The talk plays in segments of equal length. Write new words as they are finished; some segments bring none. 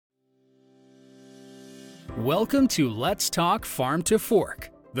Welcome to Let's Talk Farm to Fork,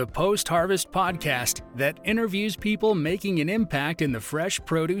 the post-harvest podcast that interviews people making an impact in the fresh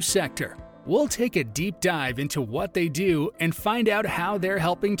produce sector. We'll take a deep dive into what they do and find out how they're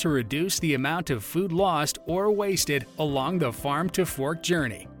helping to reduce the amount of food lost or wasted along the farm to fork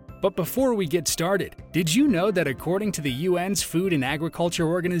journey. But before we get started, did you know that according to the UN's Food and Agriculture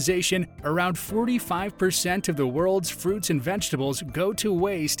Organization, around 45% of the world's fruits and vegetables go to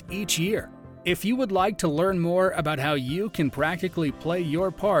waste each year? If you would like to learn more about how you can practically play your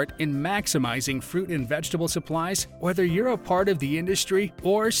part in maximizing fruit and vegetable supplies, whether you're a part of the industry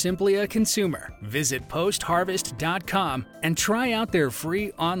or simply a consumer, visit postharvest.com and try out their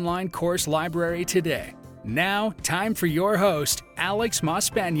free online course library today. Now, time for your host, Alex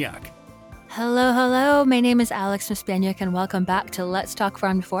Mospaniuk. Hello. My name is Alex Mospaniuk, and welcome back to Let's Talk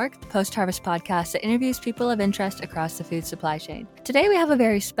Farm to Fork, the post-harvest podcast that interviews people of interest across the food supply chain. Today, we have a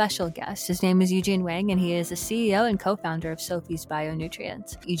very special guest. His name is Eugene Wang, and he is the CEO and co-founder of Sophie's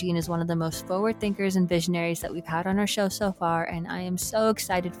Bionutrients. Eugene is one of the most forward thinkers and visionaries that we've had on our show so far, and I am so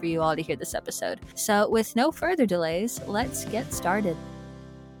excited for you all to hear this episode. So, with no further delays, let's get started.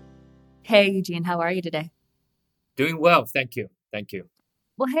 Hey, Eugene, how are you today? Doing well, thank you.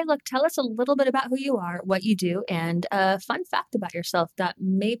 Well, hey, look, tell us a little bit about who you are, what you do, and a fun fact about yourself that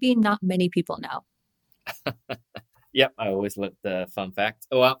maybe not many people know. Yep, I always love the fun fact.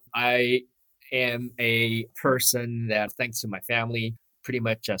 Well, I am a person that, thanks to my family, pretty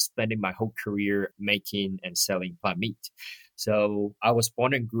much spending my whole career making and selling plant meat. So I was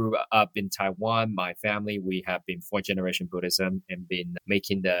born and grew up in Taiwan. My family, we have been fourth-generation Buddhism and been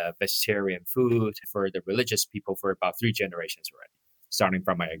making the vegetarian food for the religious people for about 3 generations already. Starting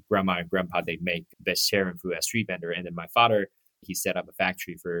from my grandma and grandpa, they make vegetarian food as street vendor. And then my father, he set up a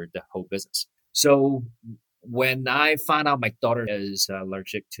factory for the whole business. So when I found out my daughter is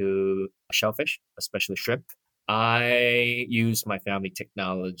allergic to shellfish, especially shrimp, I used my family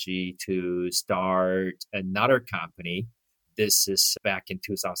technology to start another company. This is back in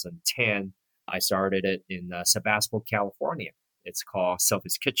 2010. I started it in Sebastopol, California. It's called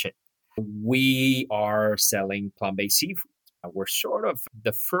Sophie's Kitchen. We are selling plant-based seafood. We're sort of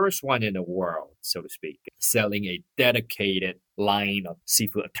the first one in the world, so to speak, selling a dedicated line of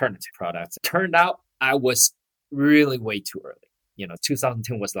seafood alternative products. Turned out I was really way too early.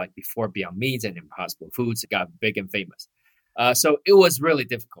 2010 was like before Beyond Meats and Impossible Foods got big and famous. So it was really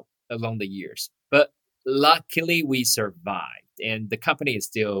difficult along the years. But luckily, we survived, and the company is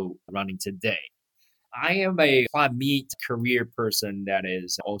still running today. I am a plant meat career person that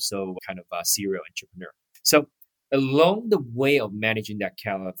is also kind of a serial entrepreneur. So along the way of managing that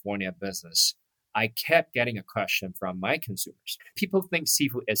California business, I kept getting a question from my consumers. People think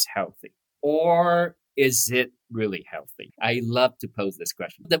seafood is healthy, or is it really healthy? I love to pose this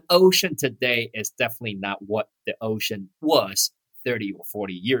question. The ocean today is definitely not what the ocean was 30 or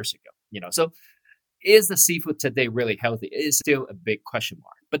 40 years ago. So is the seafood today really healthy? It is still a big question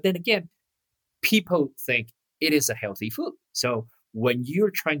mark. But then again, people think it is a healthy food. So when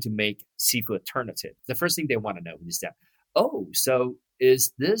you're trying to make seafood alternative, the first thing they want to know is that, so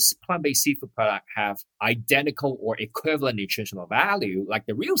is this plant-based seafood product have identical or equivalent nutritional value like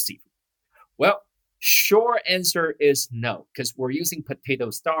the real seafood? Well, short answer is no, because we're using potato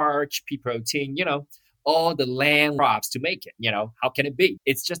starch, pea protein, all the land crops to make it. How can it be?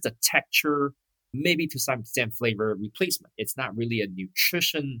 It's just a texture, maybe to some extent flavor replacement. It's not really a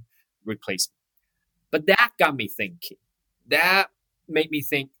nutrition replacement. But that got me thinking. That made me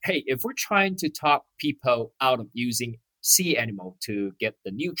think, hey, if we're trying to talk people out of using sea animal to get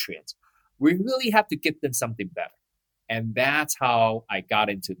the nutrients, we really have to give them something better. And that's how I got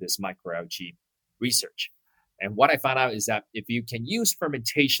into this microalgae research. And what I found out is that if you can use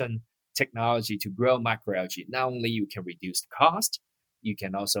fermentation technology to grow microalgae, not only you can reduce the cost, you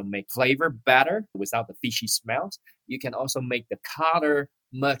can also make flavor better without the fishy smells. You can also make the color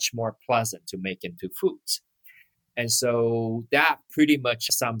much more pleasant to make into foods. And so that pretty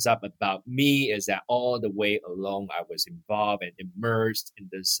much sums up about me, is that all the way along I was involved and immersed in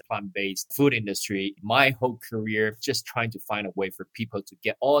this plant-based food industry my whole career, just trying to find a way for people to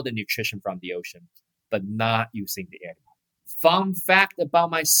get all the nutrition from the ocean, but not using the animal. Fun fact about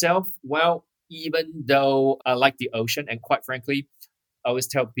myself, well, even though I like the ocean, and quite frankly, I always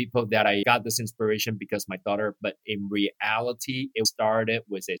tell people that I got this inspiration because my daughter, but in reality, it started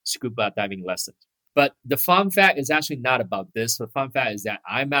with a scuba diving lesson. But the fun fact is actually not about this. The fun fact is that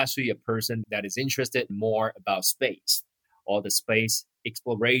I'm actually a person that is interested more about space, all the space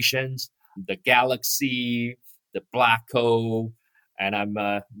explorations, the galaxy, the black hole, and I'm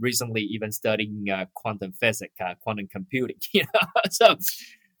recently even studying quantum physics, quantum computing.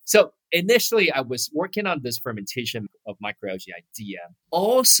 So initially I was working on this fermentation of microalgae idea,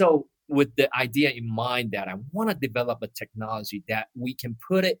 also with the idea in mind that I want to develop a technology that we can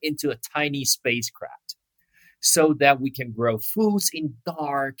put it into a tiny spacecraft so that we can grow foods in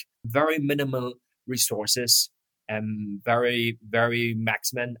dark, very minimal resources and very, very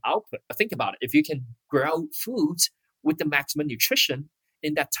maximum output. Think about it. If you can grow foods with the maximum nutrition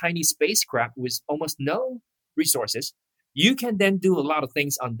in that tiny spacecraft with almost no resources, you can then do a lot of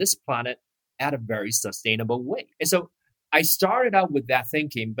things on this planet at a very sustainable way. And so I started out with that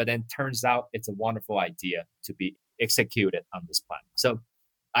thinking, but then turns out it's a wonderful idea to be executed on this planet. So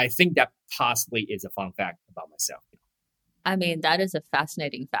I think that possibly is a fun fact about myself. I mean, that is a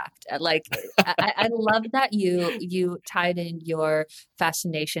fascinating fact. I love that you tied in your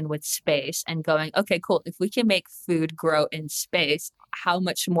fascination with space and going, okay, cool. If we can make food grow in space, how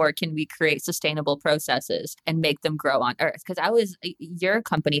much more can we create sustainable processes and make them grow on Earth? Because your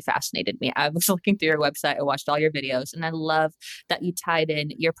company fascinated me. I was looking through your website, I watched all your videos, and I love that you tied in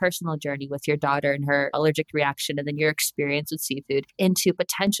your personal journey with your daughter and her allergic reaction, and then your experience with seafood into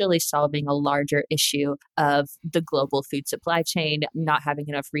potentially solving a larger issue of the global food supply chain, not having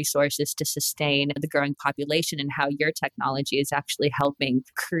enough resources to sustain the growing population, and how your technology is actually helping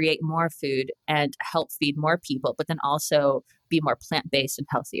create more food and help feed more people, but then also be more plant-based and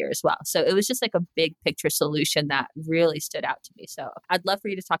healthier as well. So it was just like a big picture solution that really stood out to me. So I'd love for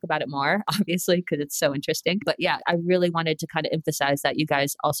you to talk about it more, obviously, because it's so interesting. But yeah, I really wanted to kind of emphasize that you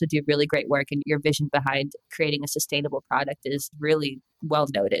guys also do really great work, and your vision behind creating a sustainable product is really well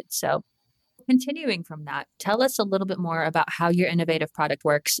noted. So continuing from that, tell us a little bit more about how your innovative product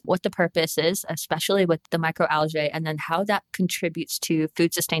works, what the purpose is, especially with the microalgae, and then how that contributes to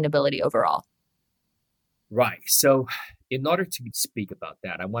food sustainability overall. Right. So in order to speak about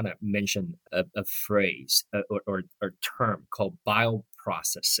that, I want to mention a phrase or term called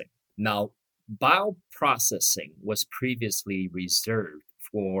bioprocessing. Now, bioprocessing was previously reserved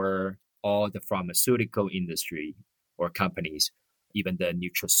for all the pharmaceutical industry or companies, even the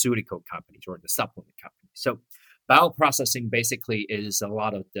nutraceutical companies or the supplement companies. So bioprocessing basically is a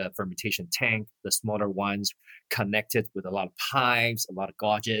lot of the fermentation tank, the smaller ones, connected with a lot of pipes, a lot of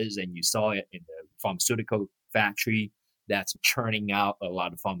gauges, and you saw it in the pharmaceutical factory that's churning out a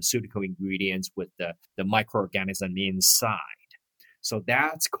lot of pharmaceutical ingredients with the microorganism inside. So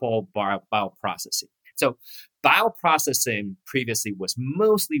that's called bioprocessing. So bioprocessing previously was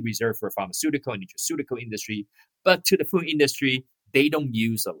mostly reserved for pharmaceutical and nutraceutical industry, but to the food industry, they don't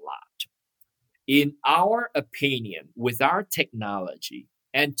use a lot. In our opinion, with our technology,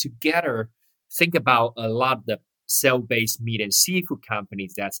 and together think about a lot of the cell-based meat and seafood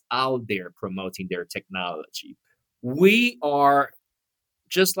companies that's out there promoting their technology, we are,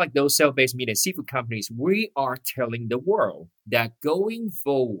 just like those cell-based meat and seafood companies, we are telling the world that going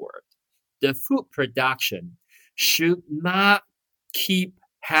forward, the food production should not keep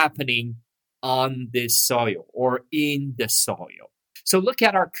happening on this soil or in the soil. So look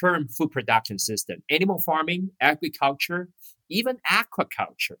at our current food production system, animal farming, agriculture, even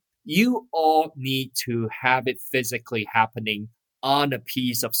aquaculture. You all need to have it physically happening on a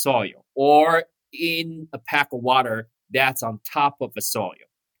piece of soil or in a pack of water that's on top of a soil.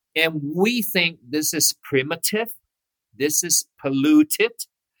 And we think this is primitive, this is polluted,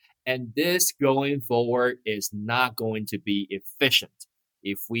 and this going forward is not going to be efficient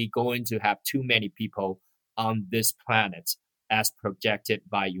if we're going to have too many people on this planet as projected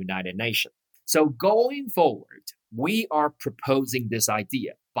by United Nations. So going forward, we are proposing this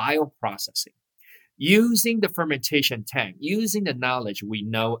idea, bioprocessing, using the fermentation tank, using the knowledge we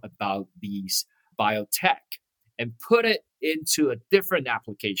know about these biotech, and put it into a different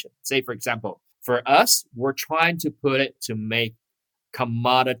application. Say, for example, for us, we're trying to put it to make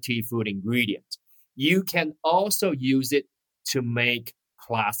commodity food ingredients. You can also use it to make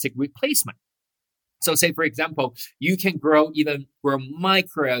plastic replacement. So say, for example, you can grow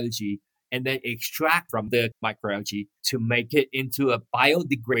microalgae and then extract from the microalgae to make it into a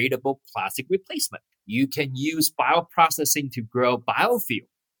biodegradable plastic replacement. You can use bioprocessing to grow biofuel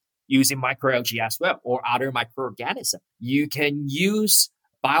using microalgae as well, or other microorganisms. You can use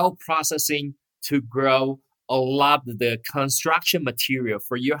bioprocessing to grow a lot of the construction material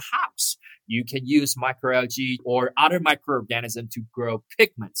for your house. You can use microalgae or other microorganisms to grow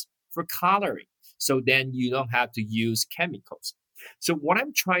pigments for coloring. So then you don't have to use chemicals. So what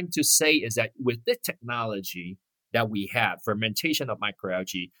I'm trying to say is that with the technology that we have, fermentation of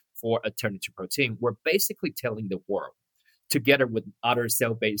microalgae for alternative protein, we're basically telling the world, together with other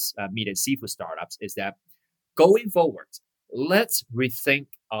cell-based meat and seafood startups, is that going forward, let's rethink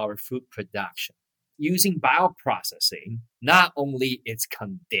our food production. using bioprocessing, not only it's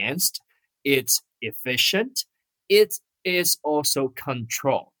condensed, it's efficient, it is also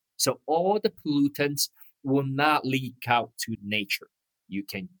controlled. So all the pollutants will not leak out to nature. You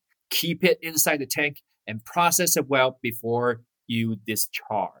can keep it inside the tank and process it well before you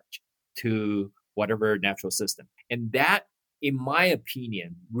discharge to whatever natural system. And that, in my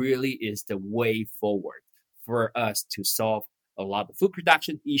opinion, really is the way forward for us to solve a lot of food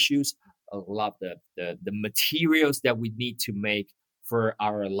production issues, a lot of the materials that we need to make for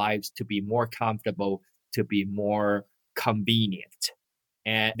our lives to be more comfortable, to be more convenient.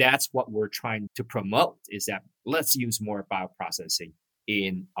 And that's what we're trying to promote, is that let's use more bioprocessing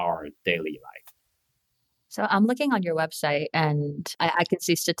in our daily life. So I'm looking on your website and I can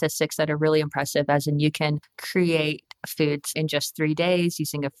see statistics that are really impressive, as in you can create foods in just 3 days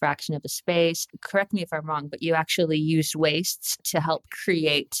using a fraction of a space. Correct me if I'm wrong, but you actually used wastes to help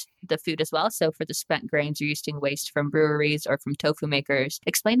create the food as well. So for the spent grains, you're using waste from breweries or from tofu makers.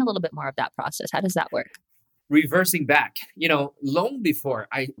 Explain a little bit more of that process. How does that work? Reversing back, long before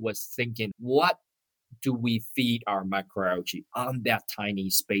I was thinking, what do we feed our microalgae on that tiny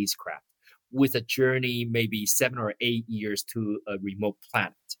spacecraft with a journey maybe 7 or 8 years to a remote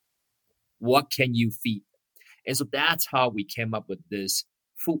planet? What can you feed? And so that's how we came up with this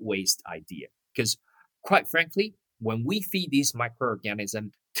food waste idea. Because quite frankly, when we feed these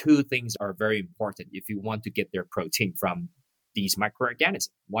microorganisms, two things are very important if you want to get their protein from these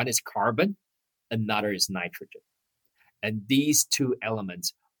microorganisms. One is carbon, another is nitrogen. And these two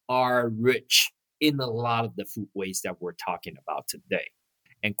elements are rich in a lot of the food waste that we're talking about today.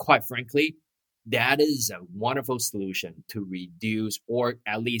 And quite frankly, that is a wonderful solution to reduce or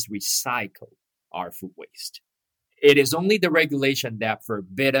at least recycle our food waste. It is only the regulation that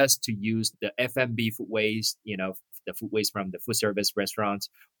forbid us to use the F&B food waste, the food waste from the food service restaurants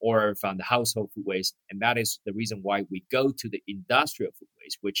or from the household food waste. And that is the reason why we go to the industrial food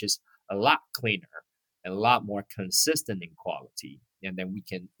waste, which is a lot cleaner and a lot more consistent in quality. And then we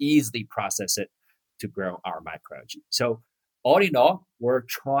can easily process it to grow our microalgae. So all in all, we're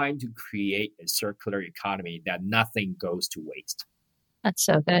trying to create a circular economy that nothing goes to waste. That's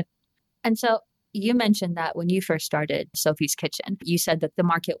so good. And so you mentioned that when you first started Sophie's Kitchen, you said that the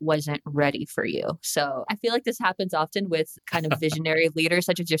market wasn't ready for you. So I feel like this happens often with kind of visionary leaders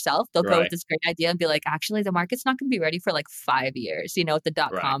such as yourself. They'll go with this great idea and be like, actually, the market's not going to be ready for like 5 years, with the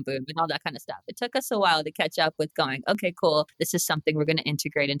dot-com boom and all that kind of stuff. It took us a while to catch up with going, okay, cool. This is something we're going to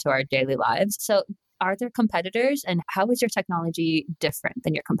integrate into our daily lives. So are there competitors, and how is your technology different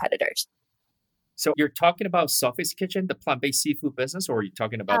than your competitors? So you're talking about Sophie's Kitchen, the plant-based seafood business, or are you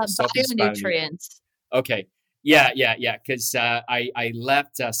talking about Sophie's Bionutrients? Okay. Yeah. Because I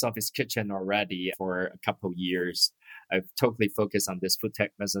left Sophie's Kitchen already for a couple years. I've totally focused on this food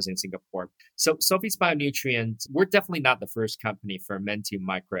tech business in Singapore. So Sophie's Bionutrients, we're definitely not the first company fermenting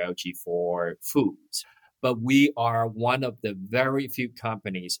microalgae for foods, but we are one of the very few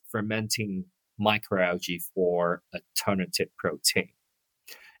companies fermenting microalgae for alternative protein.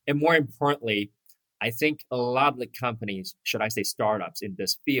 And more importantly, I think a lot of the companies, should I say startups in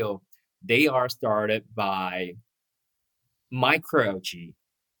this field, they are started by microalgae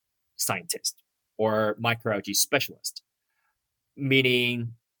scientists or microalgae specialists,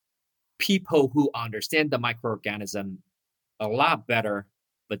 meaning people who understand the microorganism a lot better,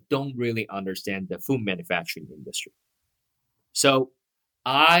 but don't really understand the food manufacturing industry. So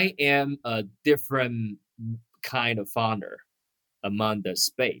I am a different kind of founder among the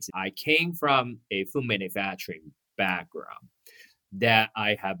space. I came from a food manufacturing background that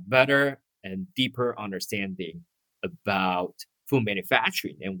I have better and deeper understanding about food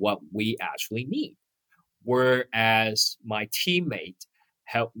manufacturing and what we actually need. Whereas my teammate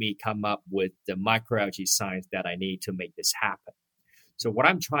helped me come up with the microalgae science that I need to make this happen. So what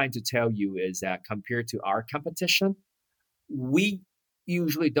I'm trying to tell you is that compared to our competition, we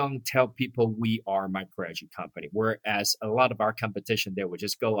usually don't tell people we are a microalgae company, whereas a lot of our competition, they would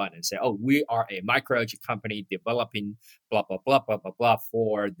just go on and say, oh, we are a microalgae company developing blah, blah, blah, blah, blah, blah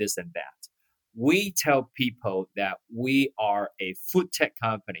for this and that. We tell people that we are a food tech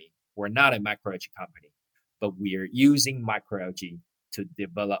company. We're not a microalgae company, but we are using microalgae to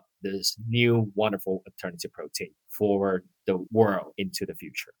develop this new wonderful alternative protein for the world into the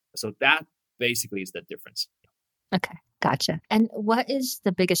future. So that basically is the difference. Okay, gotcha. And what is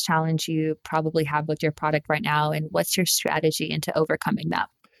the biggest challenge you probably have with your product right now? And what's your strategy into overcoming that?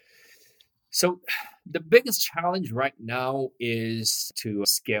 So the biggest challenge right now is to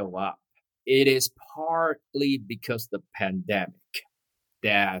scale up. It is partly because of the pandemic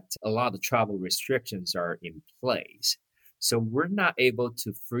that a lot of travel restrictions are in place. So we're not able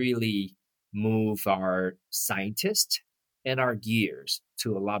to freely move our scientists and our gears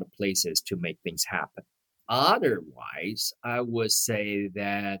to a lot of places to make things happen. Otherwise, I would say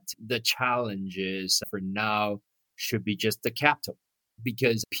that the challenges for now should be just the capital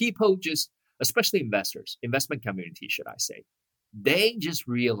because people just, especially investors, investment community, should I say, they just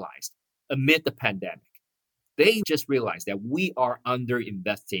realized amid the pandemic, they just realized that we are under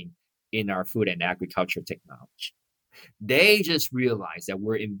investing in our food and agriculture technology. They just realized that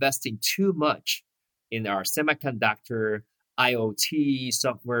we're investing too much in our semiconductor, IoT,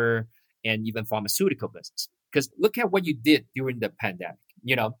 software, and even pharmaceutical business. Because look at what you did during the pandemic.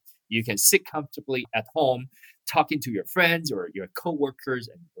 You can sit comfortably at home talking to your friends or your coworkers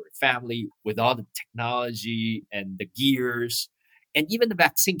and your family with all the technology and the gears. And even the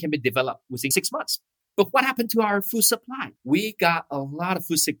vaccine can be developed within 6 months. But what happened to our food supply? We got a lot of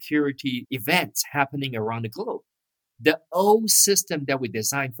food security events happening around the globe. The old system that we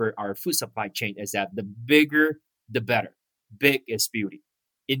designed for our food supply chain is that the bigger, the better. Big is beauty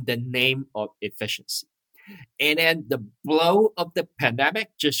in the name of efficiency. And then the blow of the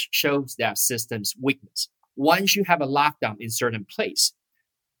pandemic just shows that system's weakness. Once you have a lockdown in certain place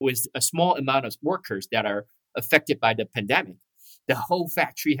with a small amount of workers that are affected by the pandemic, the whole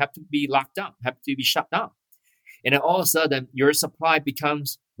factory have to be locked down, have to be shut down. And then all of a sudden, your supply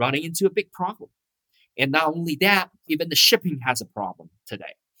becomes running into a big problem. And not only that, even the shipping has a problem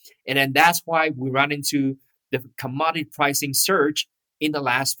today. And then that's why we run into the commodity pricing surge in the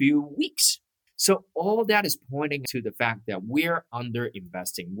last few weeks. So all that is pointing to the fact that we're under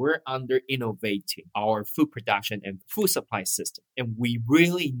investing, we're under innovating our food production and food supply system. And we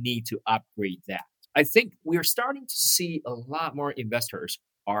really need to upgrade that. I think we're starting to see a lot more investors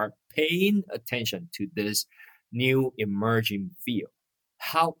are paying attention to this new emerging field.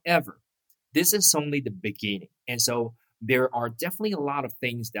 However, this is only the beginning. And so there are definitely a lot of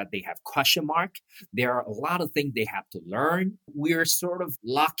things that they have question mark. There are a lot of things they have to learn. We're sort of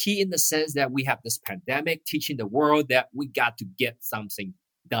lucky in the sense that we have this pandemic teaching the world that we got to get something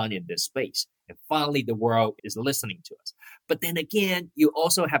done in this space. And finally, the world is listening to us. But then again, you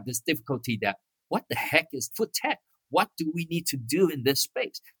also have this difficulty that what the heck is food tech? What do we need to do in this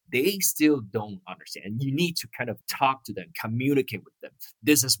space? They still don't understand. You need to kind of talk to them, communicate with them.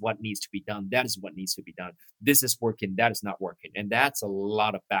 This is what needs to be done. That is what needs to be done. This is working. That is not working. And that's a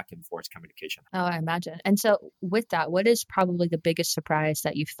lot of back and forth communication. Oh, I imagine. And so with that, what is probably the biggest surprise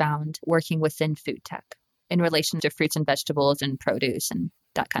that you found working within food tech in relation to fruits and vegetables and produce and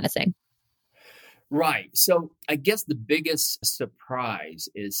that kind of thing? Right. So I guess the biggest surprise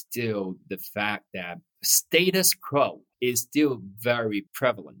is still the fact that status quo is still very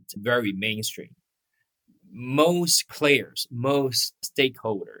prevalent, very mainstream. Most players, most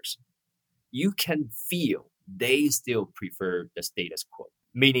stakeholders, you can feel they still prefer the status quo,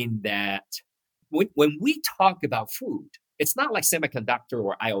 meaning that when we talk about food, it's not like semiconductor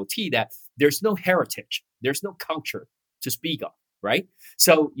or IoT that there's no heritage, there's no culture to speak of. Right?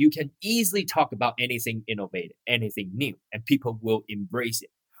 So you can easily talk about anything innovative, anything new, and people will embrace it.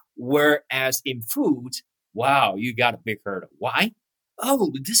 Whereas in food, wow, you got a big hurdle. Why?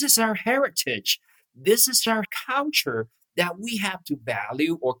 Oh, this is our heritage. This is our culture that we have to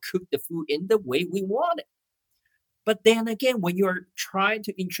value or cook the food in the way we want it. But then again, when you're trying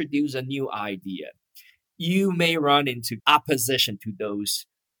to introduce a new idea, you may run into opposition to those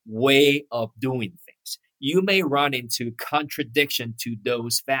way of doing things. You may run into contradiction to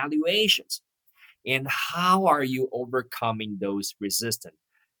those valuations. And how are you overcoming those resistance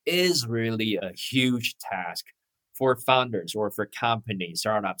is really a huge task for founders or for companies,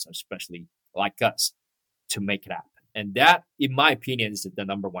 startups, especially like us, to make it happen. And that, in my opinion, is the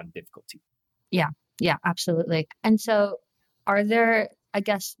number one difficulty. Yeah, absolutely. And so are there, I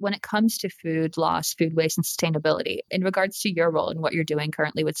guess, when it comes to food loss, food waste, and sustainability, in regards to your role and what you're doing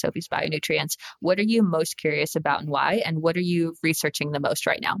currently with Sophie's Bionutrients, what are you most curious about and why? And what are you researching the most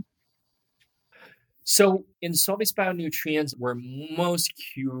right now? So in Sophie's Bionutrients, we're most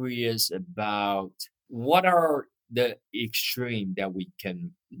curious about what are the extreme that we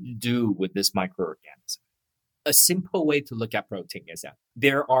can do with this microorganism. A simple way to look at protein is that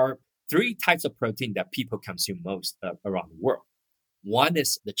there are 3 types of protein that people consume most around the world. One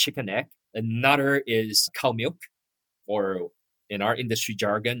is the chicken egg. Another is cow milk, or in our industry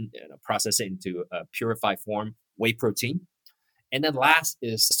jargon, process it into a purified form, whey protein. And then last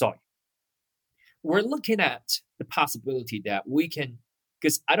is soy. We're looking at the possibility that we can,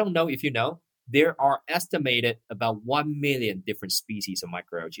 because I don't know if you know, there are estimated about 1 million different species of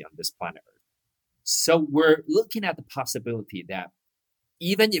microalgae on this planet Earth. So we're looking at the possibility that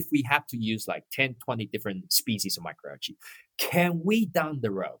even if we have to use like 10, 20 different species of microalgae, can we down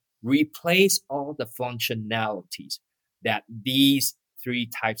the road replace all the functionalities that these three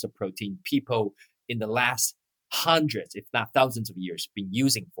types of protein people in the last hundreds, if not thousands of years, been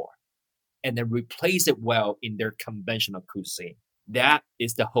using for, and then replace it well in their conventional cuisine. That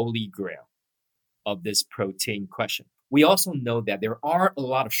is the holy grail of this protein question. We also know that there are a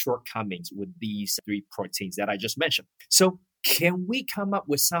lot of shortcomings with these three proteins that I just mentioned. So can we come up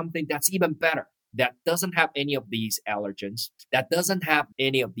with something that's even better, that doesn't have any of these allergens, that doesn't have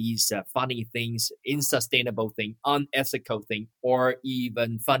any of these funny things, unsustainable thing, unethical thing, or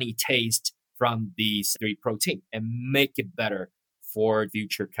even funny taste from these three proteins, and make it better for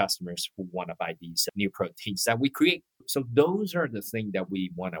future customers who want to buy these new proteins that we create? So those are the things that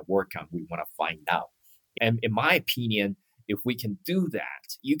we want to work on, we want to find out. And in my opinion, if we can do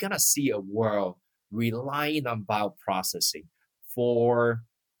that, you're going to see a world relying on bioprocessing for,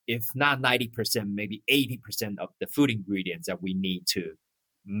 if not 90%, maybe 80% of the food ingredients that we need to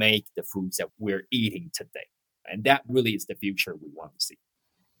make the foods that we're eating today. And that really is the future we want to see.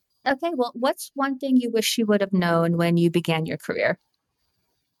 Okay, well, what's one thing you wish you would have known when you began your career?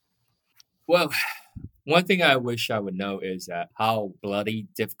 Well, one thing I wish I would know is how bloody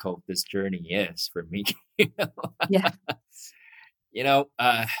difficult this journey is for me. Yeah.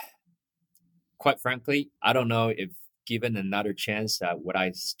 Quite frankly, I don't know if given another chance, would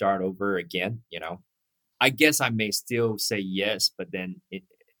I start over again? I guess I may still say yes, but then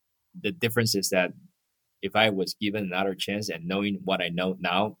the difference is that if I was given another chance and knowing what I know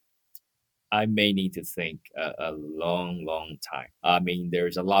now, I may need to think a long, long time. I mean,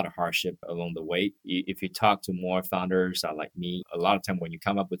 there's a lot of hardship along the way. If you talk to more founders like me, a lot of time when you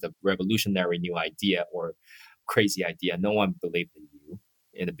come up with a revolutionary new idea or crazy idea, no one believed in you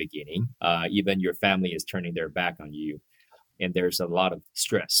in the beginning. Even your family is turning their back on you. And there's a lot of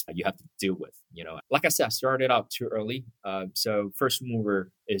stress you have to deal with. Like I said, I started out too early. So first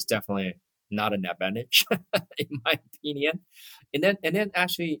mover is definitely not an advantage in my opinion. And then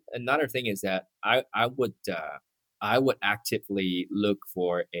actually another thing is that I would actively look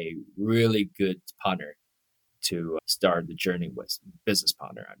for a really good partner to start the journey with, business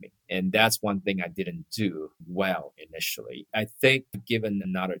partner, I mean. And that's one thing I didn't do well initially. I think given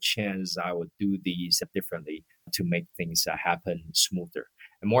another chance, I would do these differently to make things happen smoother.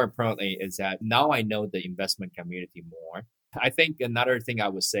 And more importantly is that now I know the investment community more. I think another thing I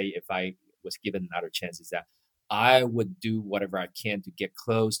would say if I was given another chance is that I would do whatever I can to get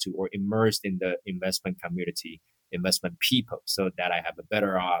close to or immersed in the investment community, investment people, so that I have a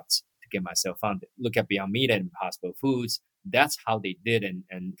better odds to get myself funded. Look at Beyond Meat and Impossible Foods. That's how they did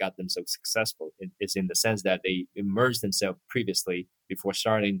and got them so successful. It's in the sense that they immersed themselves previously before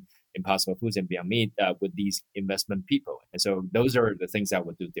starting Impossible Foods and Beyond Meat with these investment people. And so those are the things I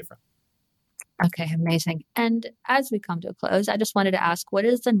would do different. Okay, amazing. And as we come to a close, I just wanted to ask, what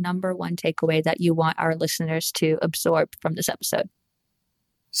is the number one takeaway that you want our listeners to absorb from this episode?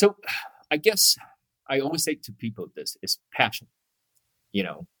 So I guess I always say to people this is passion,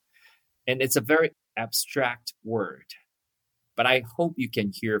 and it's a very abstract word, but I hope you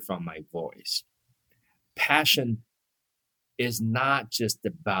can hear from my voice. Passion is not just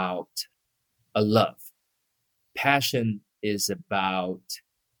about a love. Passion is about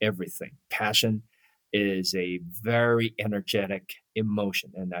everything. Passion is a very energetic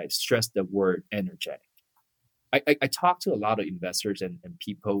emotion, and I stress the word energetic. I talk to a lot of investors and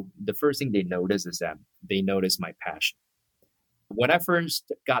people. The first thing they notice is that they notice my passion. When I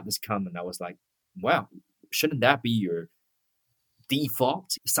first got this comment, I was like, wow, shouldn't that be your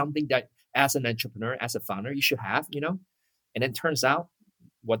default? Something that as an entrepreneur, as a founder, you should have, And then turns out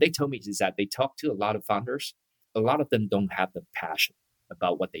what they told me is that they talk to a lot of founders. A lot of them don't have the passion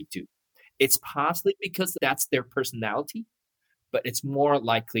about what they do. It's possibly because that's their personality, but it's more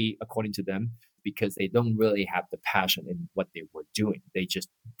likely, according to them, because they don't really have the passion in what they were doing. They just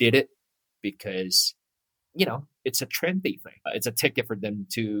did it because, it's a trendy thing. It's a ticket for them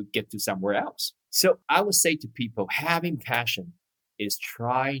to get to somewhere else. So I would say to people, having passion is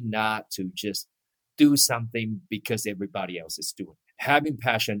try not to just do something because everybody else is doing it. Having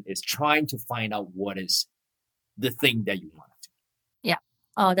passion is trying to find out what is the thing that you want to do. Yeah.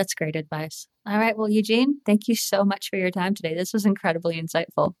 Oh, that's great advice. All right. Well, Eugene, thank you so much for your time today. This was incredibly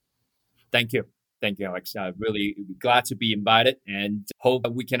insightful. Thank you. Thank you, Alex. Really glad to be invited and hope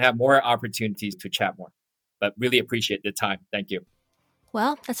we can have more opportunities to chat more. But really appreciate the time. Thank you.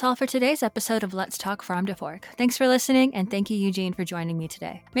 Well, that's all for today's episode of Let's Talk Farm to Fork. Thanks for listening, and thank you, Eugene, for joining me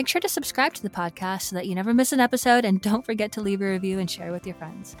today. Make sure to subscribe to the podcast so that you never miss an episode, and don't forget to leave a review and share with your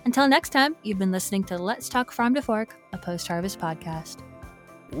friends. Until next time, you've been listening to Let's Talk Farm to Fork, a post-harvest podcast.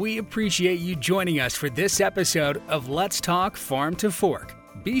 We appreciate you joining us for this episode of Let's Talk Farm to Fork.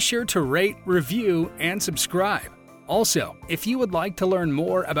 Be sure to rate, review, and subscribe. Also, if you would like to learn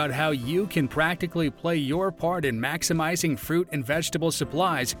more about how you can practically play your part in maximizing fruit and vegetable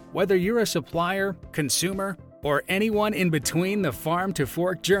supplies, whether you're a supplier, consumer, or anyone in between the farm to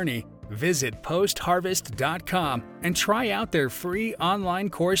fork journey, visit postharvest.com and try out their free online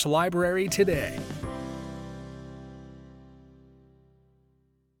course library today.